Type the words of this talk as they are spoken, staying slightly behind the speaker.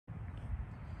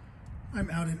I'm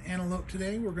out in Antelope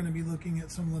today. We're going to be looking at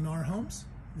some Lennar homes.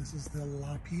 This is the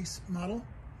La Piece model.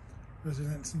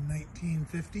 Residence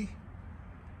 1950.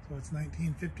 So it's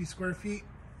 1950 square feet,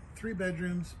 3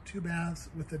 bedrooms, 2 baths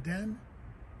with a den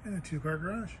and a 2-car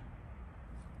garage.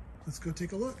 Let's go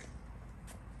take a look.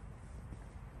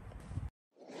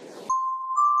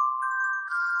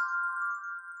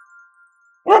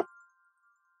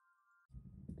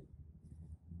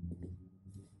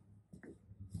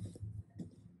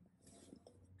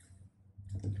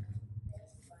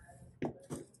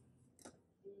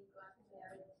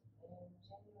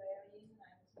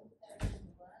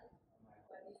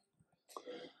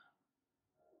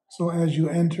 So as you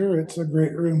enter, it's a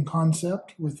great room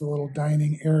concept with a little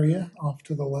dining area off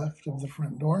to the left of the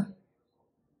front door.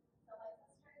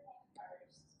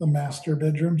 The master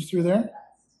bedroom's through there.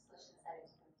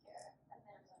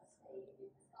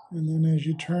 And then as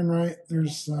you turn right,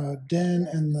 there's a den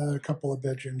and a couple of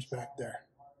bedrooms back there.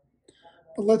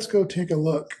 But let's go take a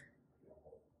look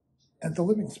at the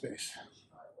living space.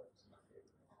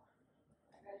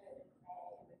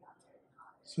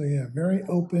 So yeah, very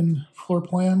open floor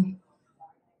plan.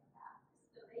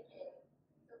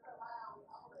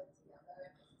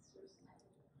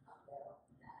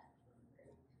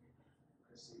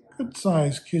 Good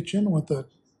size kitchen with a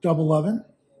double oven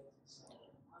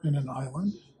and an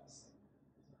island.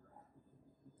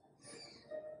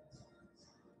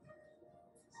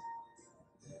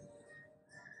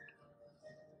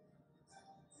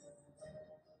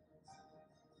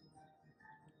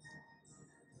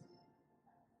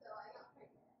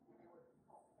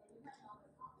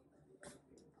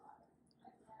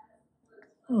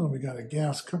 Oh, we got a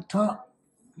gas cooktop.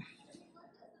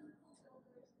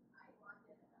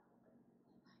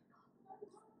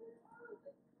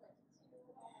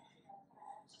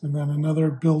 And then another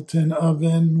built-in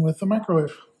oven with a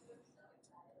microwave.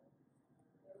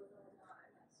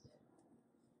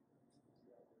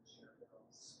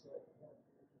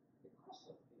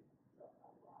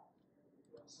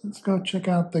 Let's go check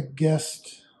out the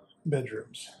guest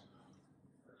bedrooms.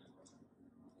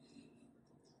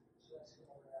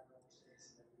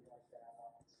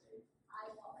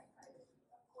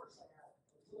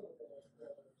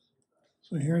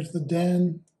 So here's the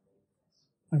den.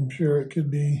 I'm sure it could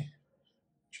be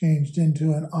changed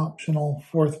into an optional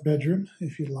 4th bedroom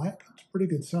if you'd like. It's a pretty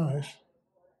good size.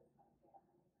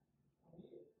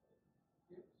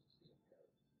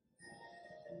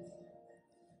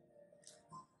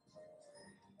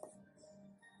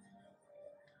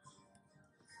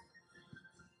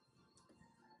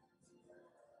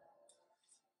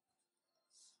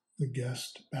 The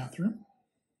guest bathroom.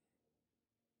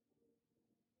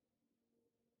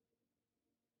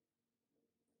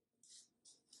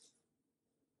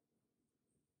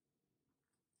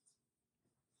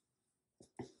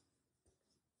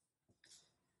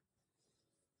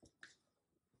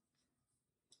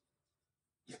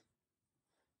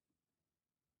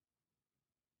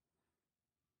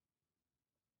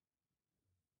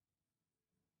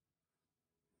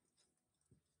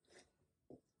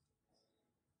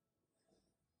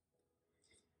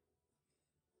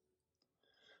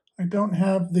 I don't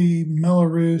have the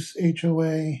Melrose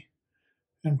HOA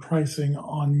and pricing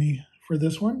on me for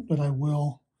this one, but I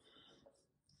will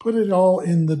put it all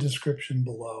in the description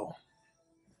below.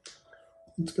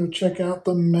 Let's go check out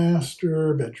the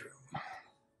master bedroom.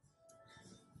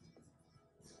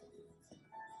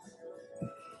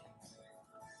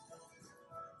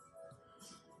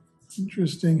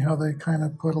 Interesting how they kind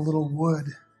of put a little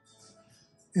wood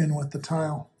in with the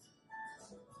tile.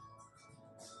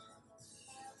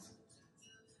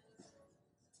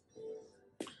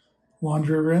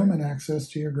 Laundry room and access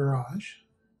to your garage.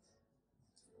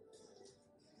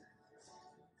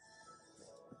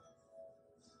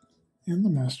 And the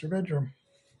master bedroom.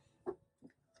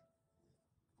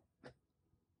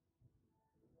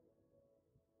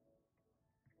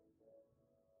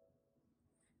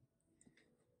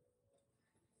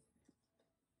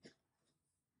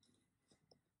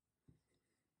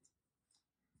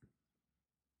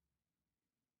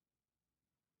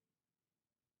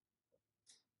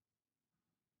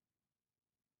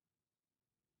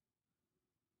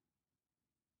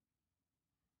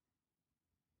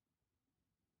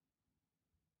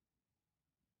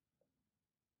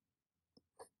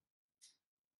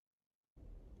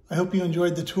 I hope you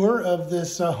enjoyed the tour of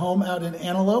this home out in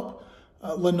Antelope.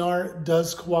 Lennar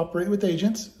does cooperate with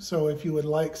agents, so if you would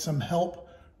like some help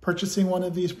purchasing one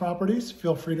of these properties,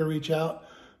 feel free to reach out.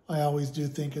 I always do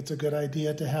think it's a good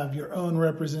idea to have your own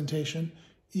representation,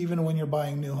 even when you're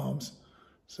buying new homes.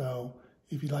 So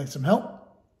if you'd like some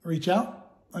help, reach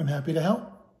out. I'm happy to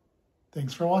help.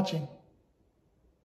 Thanks for watching.